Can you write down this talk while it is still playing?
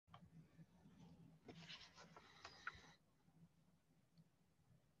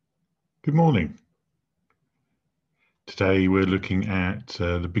Good morning. Today we're looking at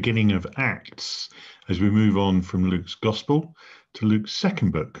the beginning of Acts as we move on from Luke's Gospel to Luke's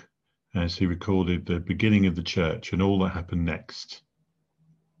second book, as he recorded the beginning of the church and all that happened next.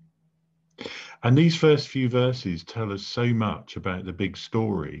 And these first few verses tell us so much about the big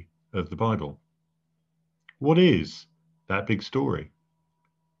story of the Bible. What is that big story?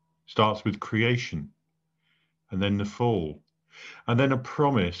 Starts with creation, and then the fall, and then a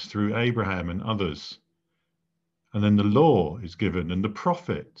promise through Abraham and others. And then the law is given and the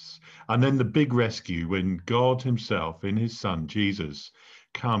prophets. And then the big rescue when God himself in his son, Jesus,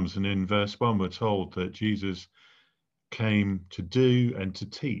 comes. And in verse 1, we're told that Jesus came to do and to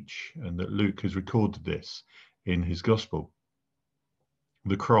teach, and that Luke has recorded this in his gospel.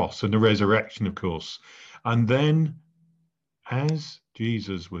 The cross and the resurrection, of course. And then as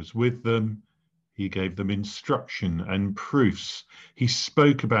Jesus was with them, he gave them instruction and proofs. He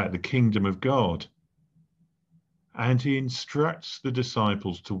spoke about the kingdom of God. And he instructs the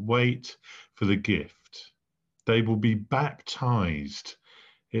disciples to wait for the gift. They will be baptized.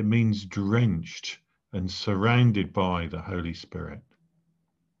 It means drenched and surrounded by the Holy Spirit.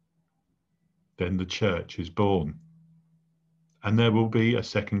 Then the church is born. And there will be a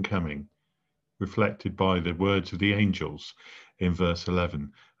second coming, reflected by the words of the angels in verse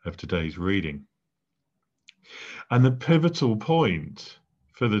 11 of today's reading. And the pivotal point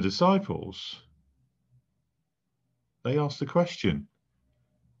for the disciples, they ask the question,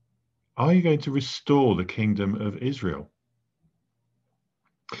 are you going to restore the kingdom of Israel?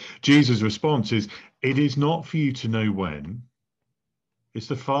 Jesus' response is, it is not for you to know when. It's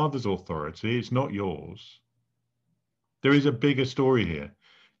the Father's authority. It's not yours. There is a bigger story here.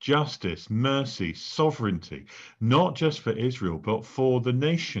 Justice, mercy, sovereignty, not just for Israel, but for the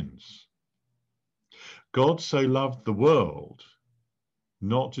nations. God so loved the world,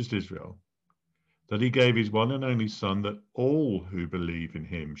 not just Israel, that he gave his one and only Son, that all who believe in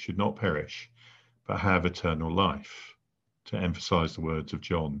him should not perish, but have eternal life, to emphasize the words of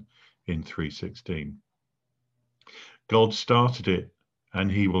John in 3:16. God started it and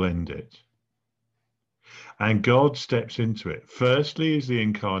he will end it. And God steps into it. Firstly, as the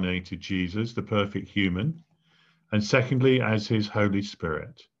incarnated Jesus, the perfect human, and secondly, as his Holy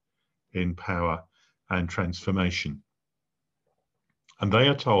Spirit in power and transformation. And they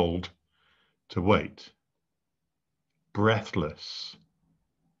are told to wait, breathless.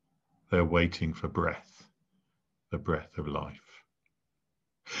 They're waiting for breath, the breath of life.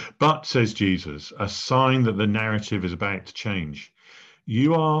 But, says Jesus, a sign that the narrative is about to change.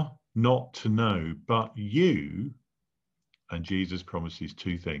 You are not to know, but you, and Jesus promises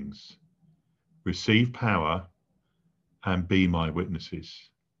two things, receive power and be my witnesses.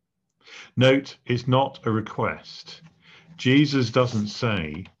 Note, it's not a request. Jesus doesn't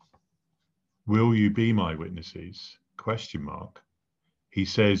say, will you be my witnesses? ? He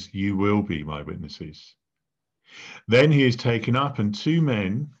says, you will be my witnesses. Then he is taken up, and two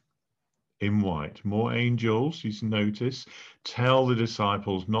men in white, more angels, you notice, tell the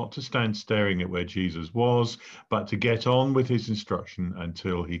disciples not to stand staring at where Jesus was, but to get on with his instruction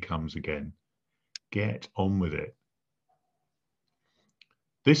until he comes again. Get on with it.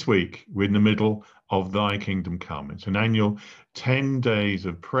 This week, we're in the middle of Thy Kingdom Come. It's an annual 10 days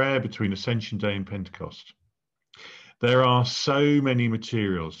of prayer between Ascension Day and Pentecost. There are so many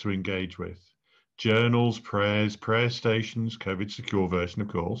materials to engage with. Journals, prayers, prayer stations, COVID secure version, of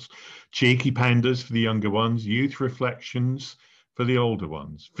course, cheeky pandas for the younger ones, youth reflections for the older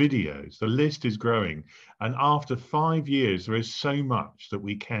ones, videos. The list is growing. And after 5 years, there is so much that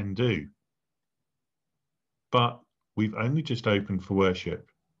we can do. But we've only just opened for worship.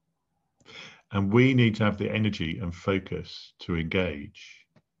 And we need to have the energy and focus to engage.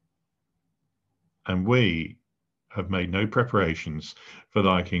 And we have made no preparations for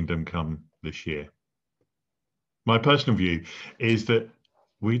Thy Kingdom Come this year. My personal view is that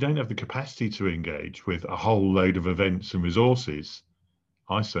we don't have the capacity to engage with a whole load of events and resources.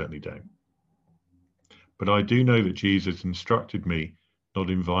 I certainly don't. But I do know that Jesus instructed me, not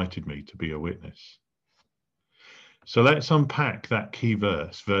invited me, to be a witness. So let's unpack that key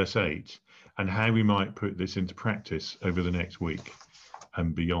verse, verse 8, and how we might put this into practice over the next week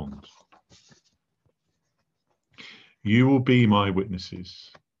and beyond. You will be my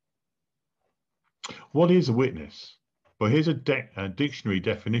witnesses. What is a witness? Well, here's a dictionary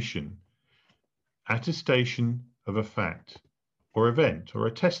definition. Attestation of a fact or event or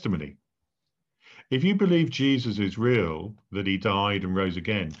a testimony. If you believe Jesus is real, that he died and rose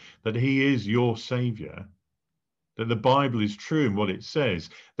again, that he is your Saviour, that the Bible is true in what it says,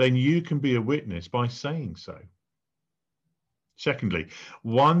 then you can be a witness by saying so. Secondly,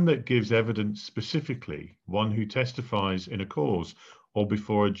 one that gives evidence specifically, one who testifies in a cause or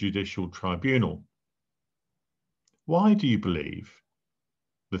before a judicial tribunal. Why do you believe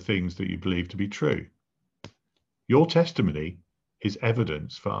the things that you believe to be true? Your testimony is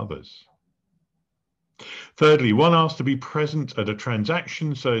evidence for others. Thirdly, one asked to be present at a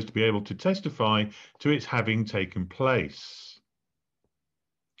transaction so as to be able to testify to its having taken place.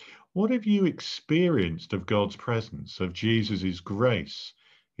 What have you experienced of God's presence, of Jesus' grace,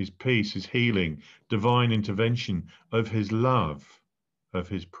 his peace, his healing, divine intervention, of his love, of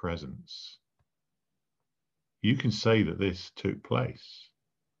his presence? You can say that this took place.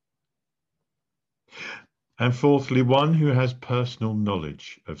 And fourthly, one who has personal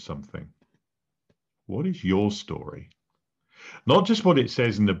knowledge of something. What is your story? Not just what it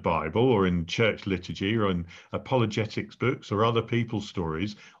says in the Bible or in church liturgy or in apologetics books or other people's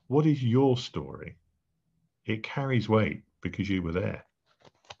stories. What is your story? It carries weight because you were there.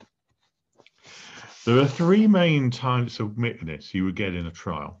 There are three main types of witness you would get in a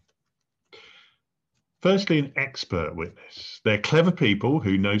trial. Firstly, an expert witness. They're clever people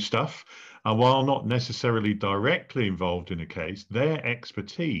who know stuff, and while not necessarily directly involved in a case, their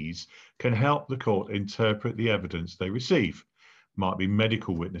expertise can help the court interpret the evidence they receive. Might be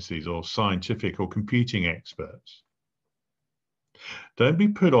medical witnesses or scientific or computing experts. Don't be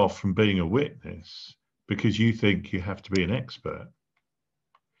put off from being a witness because you think you have to be an expert.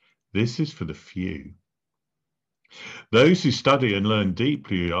 This is for the few. Those who study and learn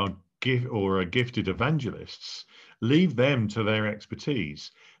deeply are gifted evangelists. Leave them to their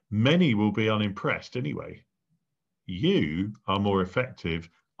expertise. Many will be unimpressed anyway. You are more effective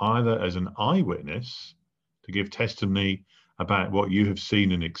either as an eyewitness to give testimony about what you have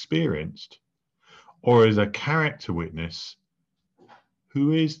seen and experienced, or as a character witness.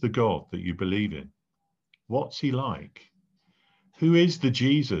 Who is the God that you believe in? What's he like? Who is the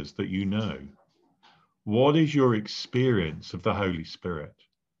Jesus that you know? What is your experience of the Holy Spirit?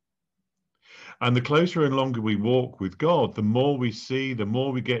 And the closer and longer we walk with God, the more we see, the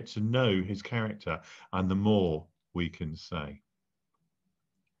more we get to know his character, and the more we can say.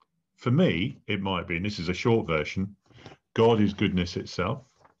 For me, it might be, and this is a short version, God is goodness itself.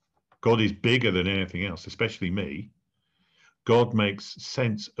 God is bigger than anything else, especially me. God makes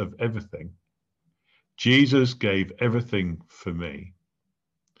sense of everything. Jesus gave everything for me.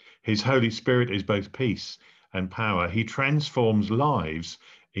 His Holy Spirit is both peace and power. He transforms lives,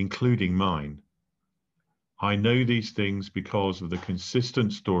 including mine. I know these things because of the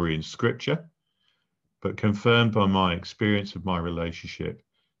consistent story in Scripture, but confirmed by my experience of my relationship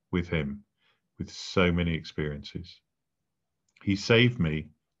with him, with so many experiences. He saved me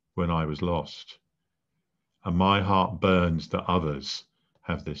when I was lost, and my heart burns that others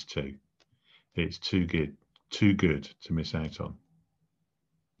have this too. It's too good to miss out on.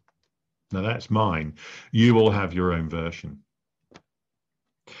 Now that's mine. You all have your own version.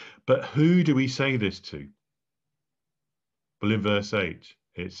 But who do we say this to? Well, in verse 8,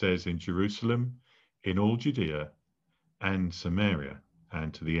 it says, in Jerusalem, in all Judea and Samaria,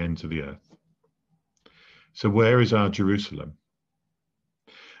 and to the ends of the earth. So where is our Jerusalem?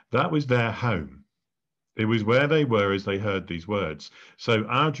 That was their home. It was where they were as they heard these words. So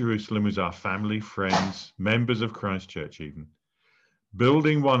our Jerusalem was our family, friends, members of Christ Church even,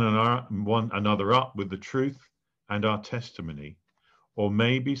 building one another up with the truth and our testimony. Or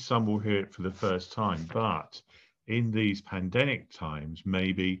maybe some will hear it for the first time, but in these pandemic times,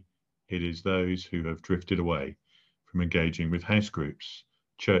 maybe it is those who have drifted away from engaging with house groups,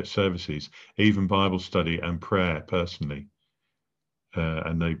 church services, even Bible study and prayer personally,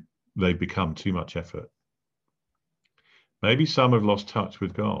 and they become too much effort. Maybe some have lost touch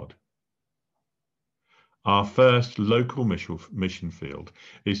with God. Our first local mission field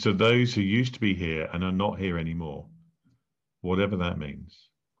is to those who used to be here and are not here anymore, whatever that means.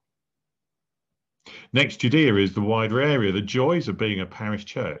 Next, Judea is the wider area. The joys of being a parish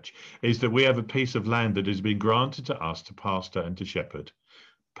church is that we have a piece of land that has been granted to us to pastor and to shepherd,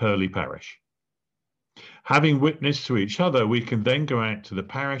 Purley Parish. Having witnessed to each other, we can then go out to the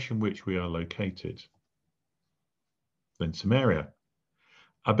parish in which we are located. Then Samaria,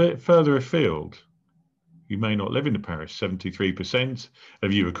 a bit further afield. You may not live in the parish, 73%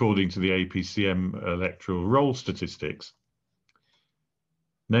 of you, according to the APCM electoral roll statistics.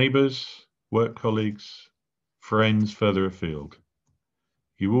 Neighbours, work colleagues, friends further afield.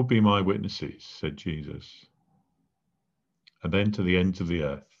 You will be my witnesses, said Jesus. And then to the ends of the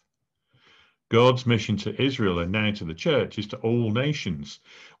earth. God's mission to Israel and now to the church is to all nations.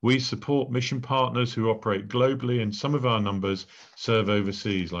 We support mission partners who operate globally, and some of our numbers serve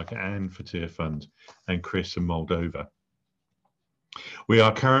overseas, like Anne for Tear Fund and Chris in Moldova. We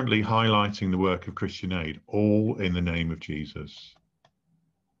are currently highlighting the work of Christian Aid, all in the name of Jesus.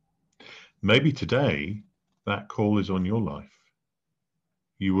 Maybe today that call is on your life.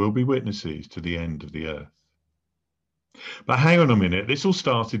 You will be witnesses to the end of the earth. But hang on a minute, this all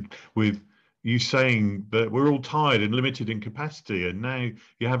started with you saying that we're all tired and limited in capacity, and now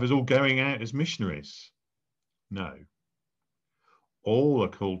you have us all going out as missionaries. No. All are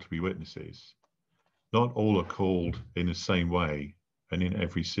called to be witnesses. Not all are called in the same way and in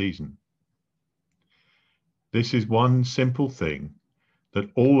every season. This is one simple thing that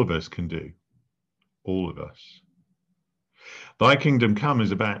all of us can do. All of us. Thy kingdom come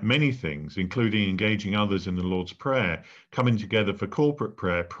is about many things, including engaging others in the Lord's Prayer, coming together for corporate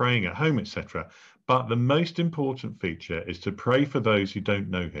prayer, praying at home, etc. But the most important feature is to pray for those who don't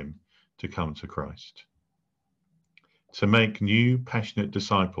know him to come to Christ, to make new, passionate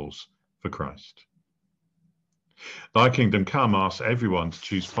disciples for Christ. Thy kingdom come asks everyone to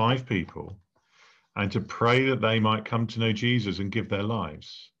choose 5 people and to pray that they might come to know Jesus and give their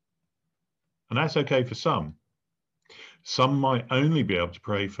lives. And that's okay for some. Some might only be able to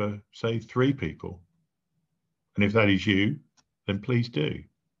pray for, say, 3 people. And if that is you, then please do.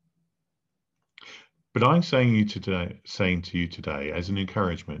 But I'm saying to you today as an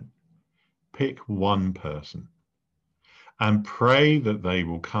encouragement, pick one person and pray that they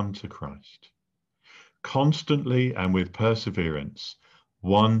will come to Christ. Constantly and with perseverance,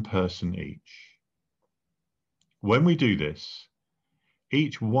 one person each. When we do this,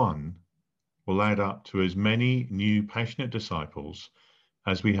 each one will add up to as many new passionate disciples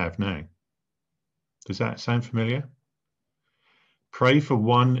as we have now. Does that sound familiar? Pray for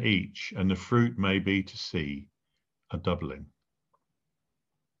one each, and the fruit may be to see a doubling.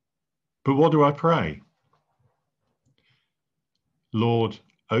 But what do I pray? Lord,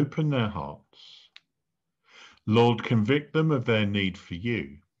 open their hearts. Lord, convict them of their need for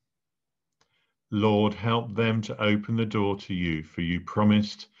you. Lord, help them to open the door to you, for you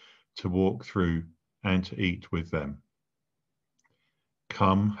promised to walk through and to eat with them.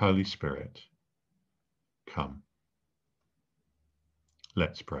 Come, Holy Spirit, come.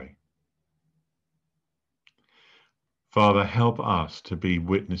 Let's pray. Father, help us to be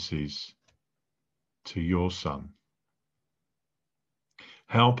witnesses to your Son.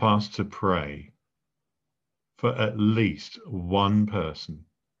 Help us to pray for at least one person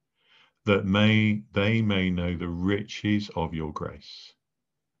that they may know the riches of your grace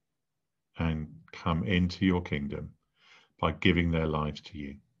and come into your kingdom by giving their lives to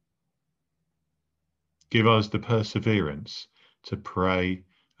you. Give us the perseverance to pray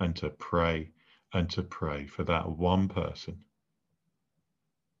and to pray and to pray for that one person.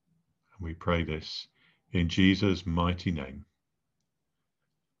 And we pray this in Jesus' mighty name.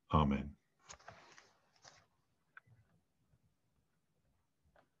 Amen.